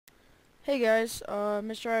Hey guys,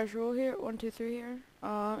 Mr. Azrul here, 123 here,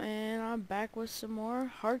 and I'm back with some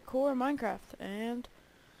more hardcore Minecraft, and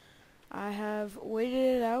I have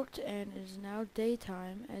waited it out, and it is now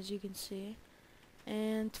daytime, as you can see,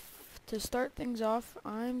 and to start things off,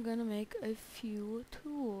 I'm gonna make a few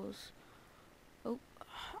tools. Oh,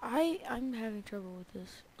 I'm having trouble with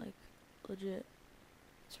this, like, legit.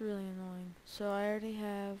 It's really annoying. So I already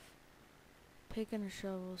have pick and a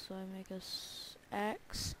shovel, so I make a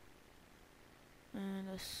axe, and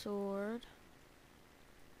a sword.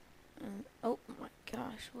 And oh my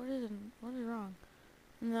gosh, what is wrong?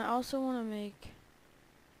 And I also want to make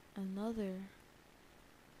another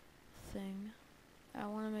thing. I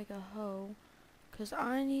want to make a hoe because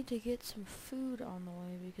I need to get some food on the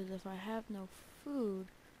way, because if I have no food,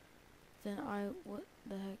 then what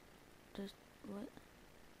the heck just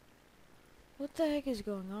what the heck is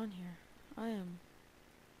going on here? I am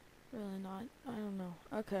really not, I don't know.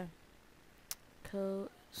 Okay.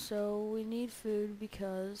 So we need food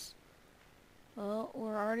because, well,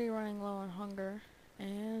 we're already running low on hunger,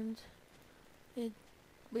 and it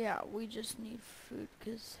yeah, we just need food,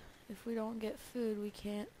 because if we don't get food, we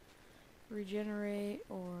can't regenerate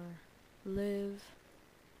or live.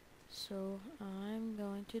 So I'm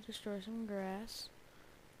going to destroy some grass.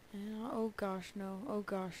 And oh gosh, no. Oh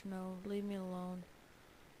gosh, no. Leave me alone.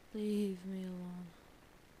 Leave me alone.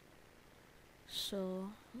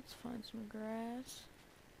 So let's find some grass.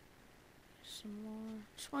 Some more.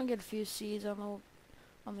 Just want to get a few seeds on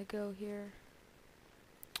the go here.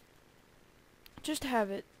 Just to have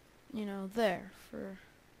it, there for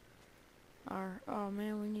oh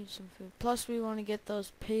man, we need some food. Plus we want to get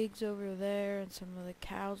those pigs over there and some of the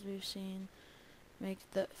cows we've seen. Make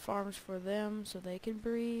the farms for them so they can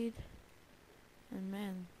breed. And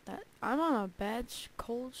man, I'm on a bad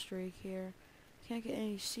cold streak here. Can't get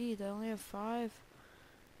any seeds. I only have 5.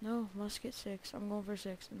 No, must get 6. I'm going for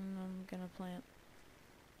 6 and then I'm gonna plant.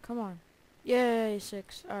 Come on. Yay,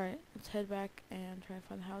 6. Alright, let's head back and try to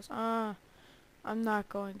find the house. I'm not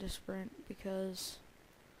going to sprint because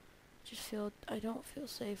I don't feel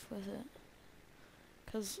safe with it.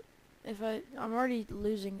 Because I'm already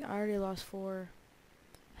losing. I already lost 4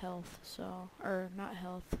 health, so, or not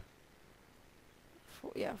health.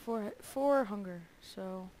 Yeah, 4 hunger.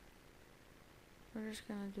 So we're just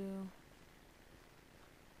gonna do.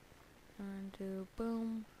 I'm gonna do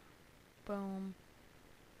boom, boom,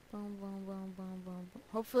 boom, boom, boom, boom, boom, boom.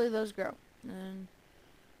 Hopefully those grow, and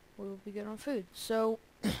we will be good on food. So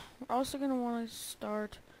we're also gonna want to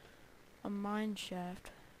start a mine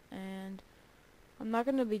shaft, and I'm not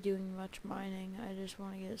going to be doing much mining. I just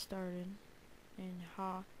want to get it started. And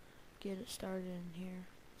get it started in here.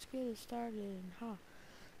 Let's get it started in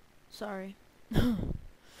Sorry.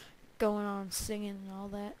 Going on singing and all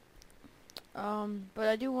that. But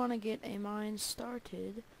I do want to get a mine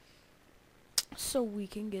started so we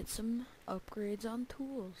can get some upgrades on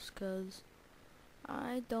tools, because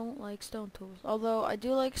I don't like stone tools. Although I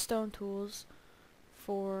do like stone tools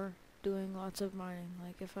for doing lots of mining.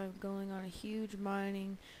 Like if I'm going on a huge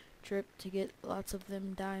mining trip to get lots of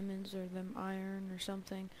them diamonds or them iron or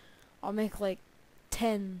something, I'll make like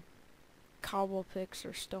 10 cobble picks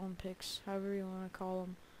or stone picks, however you want to call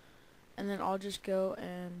them, and then I'll just go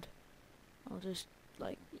and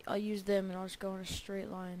I'll use them, and I'll just go in a straight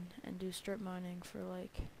line and do strip mining for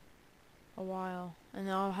like a while, and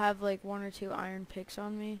then I'll have like 1 or 2 iron picks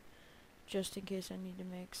on me just in case I need to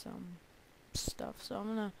make some stuff. So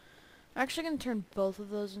I'm actually gonna turn both of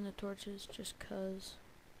those into torches just 'cause,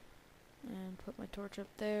 and put my torch up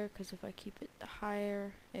there, 'cause if I keep it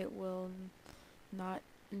higher, it will not,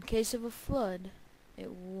 in case of a flood,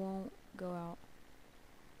 it won't go out,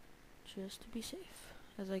 just to be safe,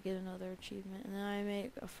 as I get another achievement. And then I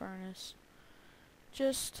make a furnace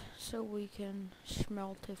just so we can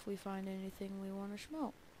smelt if we find anything we want to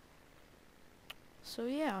smelt. So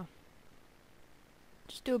yeah,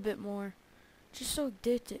 just do a bit more. Just so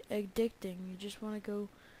addicting. You just want to go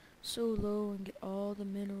so low and get all the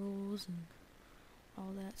minerals and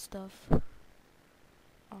all that stuff.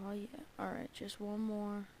 Oh yeah. Alright, just one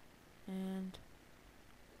more. And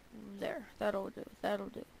there. That'll do. That'll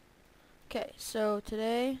do. Okay, so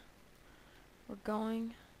today we're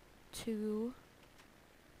going to...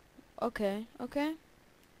 Okay.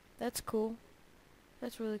 That's cool.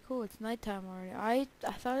 That's really cool. It's nighttime already.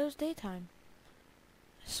 I thought it was daytime.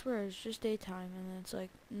 I swear it's just daytime, and then it's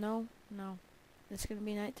like, no, it's gonna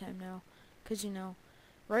be nighttime now, 'cause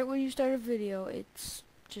right when you start a video, it's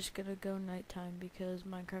just gonna go nighttime because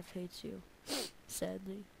Minecraft hates you,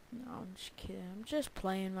 sadly. No, I'm just kidding. I'm just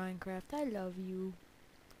playing Minecraft. I love you,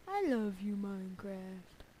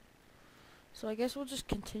 Minecraft. So I guess we'll just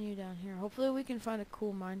continue down here. Hopefully we can find a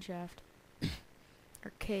cool mine shaft.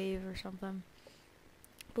 Or cave or something.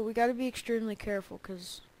 But we gotta be extremely careful,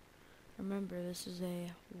 because remember, this is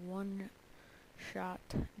a one-shot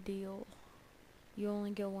deal. You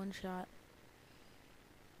only get one shot.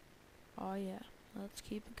 Oh yeah. Let's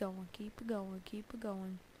keep it going, keep it going, keep it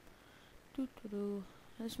going. Doo-doo-doo.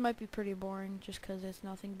 This might be pretty boring just because it's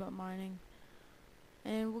nothing but mining.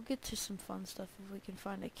 And we'll get to some fun stuff if we can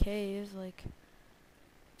find a cave. Like,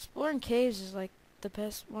 exploring caves is like the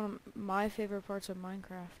best, one of my favorite parts of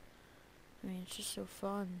Minecraft. I mean, it's just so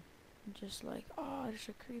fun. Just like, oh, there's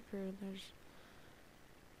a creeper and there's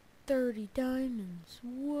 30 diamonds.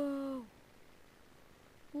 Whoa.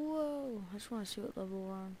 Whoa. I just want to see what level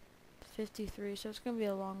we're on. 53, so it's going to be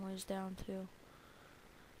a long ways down to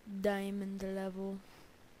diamond level.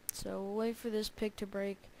 So we'll wait for this pick to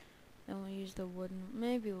break, then we'll use the wooden.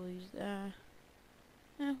 Maybe we'll use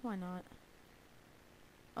why not?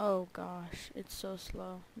 Oh gosh, it's so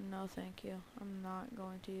slow. No thank you. I'm not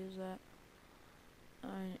going to use that.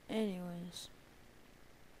 Anyways,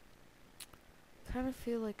 kind of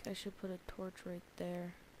feel like I should put a torch right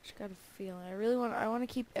there. Just got a feeling. I want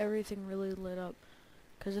to keep everything really lit up,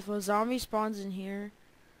 because if a zombie spawns in here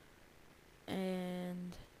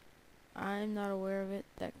and I'm not aware of it,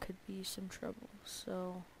 that could be some trouble.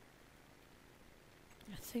 So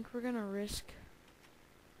I think we're gonna risk.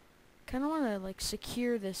 Kind of want to like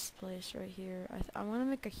secure this place right here. I want to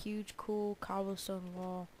make a huge, cool cobblestone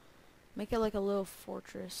wall. Make it like a little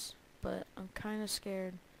fortress. But I'm kind of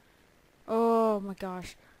scared. Oh my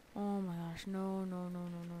gosh. Oh my gosh. No, no, no,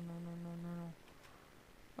 no, no, no, no, no, no, no.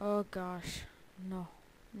 Oh gosh. No.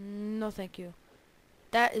 No, thank you.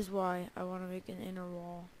 That is why I want to make an inner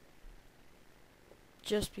wall.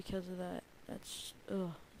 Just because of that. That's,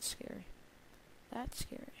 it's scary. That's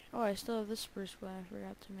scary. Oh, I still have this spruce wood I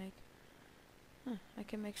forgot to make. Huh, I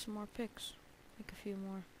can make some more picks. Make a few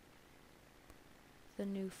more. The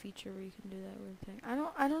new feature where you can do that weird thing.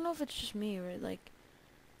 I don't know if it's just me, right? Like,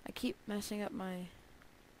 I keep messing up my,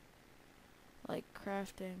 like,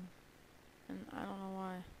 crafting. And I don't know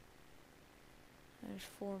why. There's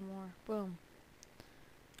 4 more. Boom.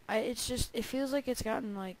 It's just, it feels like it's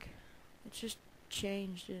gotten, like, it's just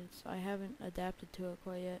changed. I haven't adapted to it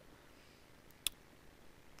quite yet.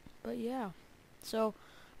 But yeah. So,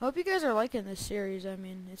 I hope you guys are liking this series. I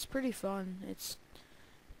mean, it's pretty fun. It's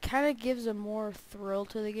kind of gives a more thrill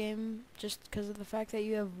to the game, just because of the fact that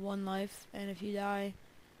you have one life, and if you die,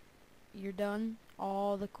 you're done.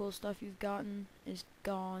 All the cool stuff you've gotten is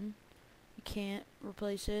gone. You can't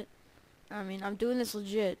replace it. I mean, I'm doing this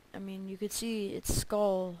legit. I mean, you could see it's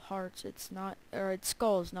skull hearts. It's not, or it's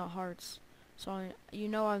skulls, not hearts. So you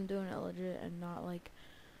know I'm doing it legit and not like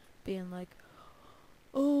being like,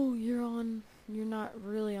 oh, you're not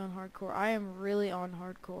really on hardcore. I am really on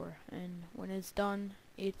hardcore, and when it's done,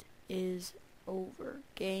 it is over.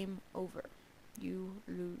 Game over. You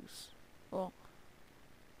lose. Well,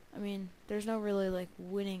 I mean, there's no really like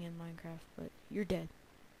winning in Minecraft, but you're dead.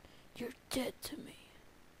 You're dead to me.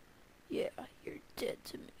 Yeah, you're dead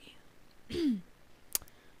to me.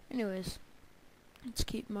 Anyways, let's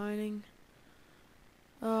keep mining.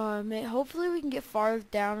 Hopefully we can get far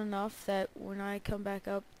down enough that when I come back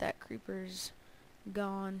up, that creeper's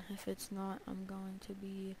gone. If it's not, I'm going to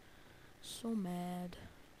be so mad.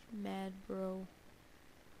 Mad, bro.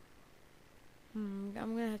 I'm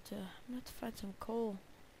gonna have to find some coal.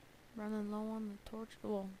 Running low on the torch.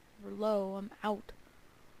 Well, we're low. I'm out.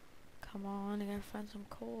 Come on, I gotta find some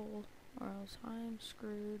coal, or else I'm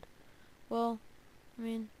screwed. Well, I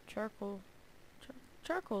mean, charcoal.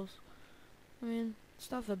 Charcoal's. I mean,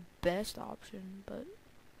 it's not the best option, but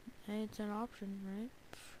hey, it's an option,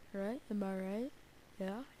 right? Right? Am I right?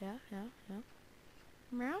 Yeah, yeah, yeah, yeah.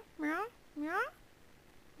 Meow, meow, meow,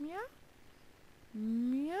 meow,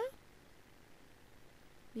 meow.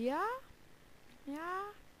 Yeah, yeah,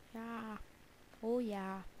 yeah. Oh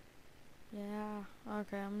yeah, yeah.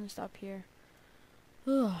 Okay, I'm gonna stop here.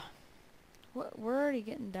 Ugh. We're already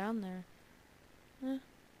getting down there.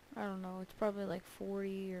 I don't know. It's probably like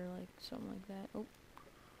 40 or like something like that. Oh.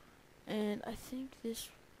 And I think this,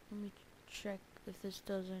 let me check if this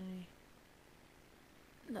does any.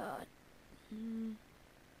 No.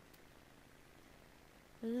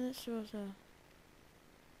 Isn't it supposed to?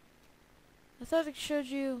 I thought it showed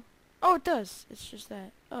you. Oh, it does. It's just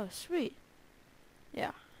that. Oh, sweet.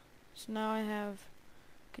 Yeah. So now I have,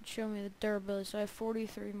 could show me the durability. So I have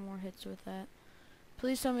 43 more hits with that.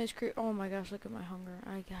 Please tell me it's oh my gosh, look at my hunger.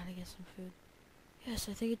 I gotta get some food. Yes,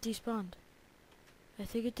 I think it despawned. I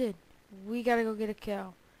think it did. We gotta go get a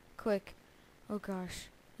cow. Quick. Oh gosh.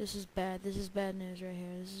 This is bad. This is bad news right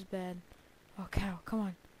here. This is bad. Oh, cow, come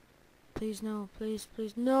on. Please, no, please,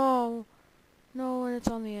 please, no. No, and it's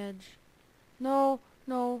on the edge. No,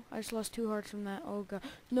 no, I just lost 2 hearts from that. Oh, God.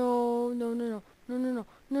 No, no, no, no, no, no, no,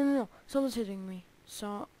 no, no, no. Someone's hitting me.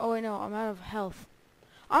 So, oh, wait, no, I'm out of health.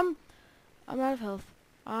 I'm out of health.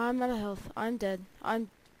 I'm out of health. I'm dead. I'm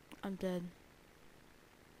dead.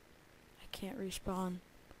 I can't respawn.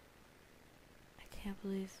 I can't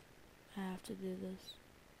believe I have to do this.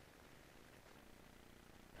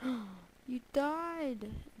 You died.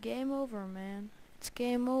 Game over, man. It's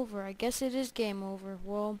game over. I guess it is game over.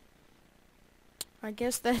 Well, I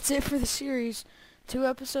guess that's it for the series.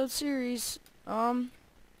 2-episode series.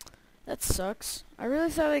 That sucks. I really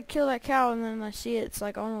thought I'd kill that cow, and then I see it's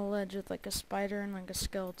like on a ledge with like a spider and like a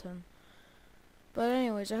skeleton. But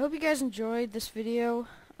anyways, I hope you guys enjoyed this video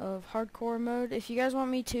of hardcore mode. If you guys want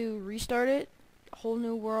me to restart it, whole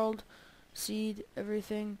new world, seed,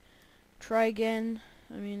 everything, try again.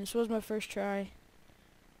 I mean, this was my first try.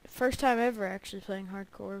 First time ever actually playing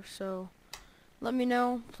hardcore, so let me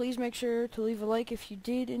know. Please make sure to leave a like if you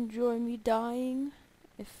did enjoy me dying.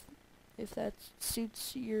 If that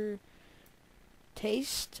suits your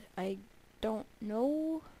taste. I don't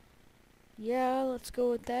know. Yeah, let's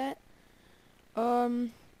go with that.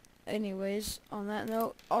 Anyways, on that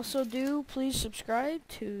note, also please subscribe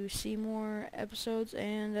to see more episodes,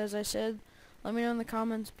 and as I said, let me know in the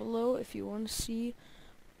comments below if you want to see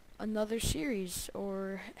another series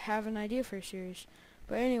or have an idea for a series.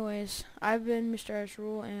 But anyways, I've been Mr. Ice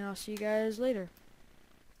Rule, and I'll see you guys later.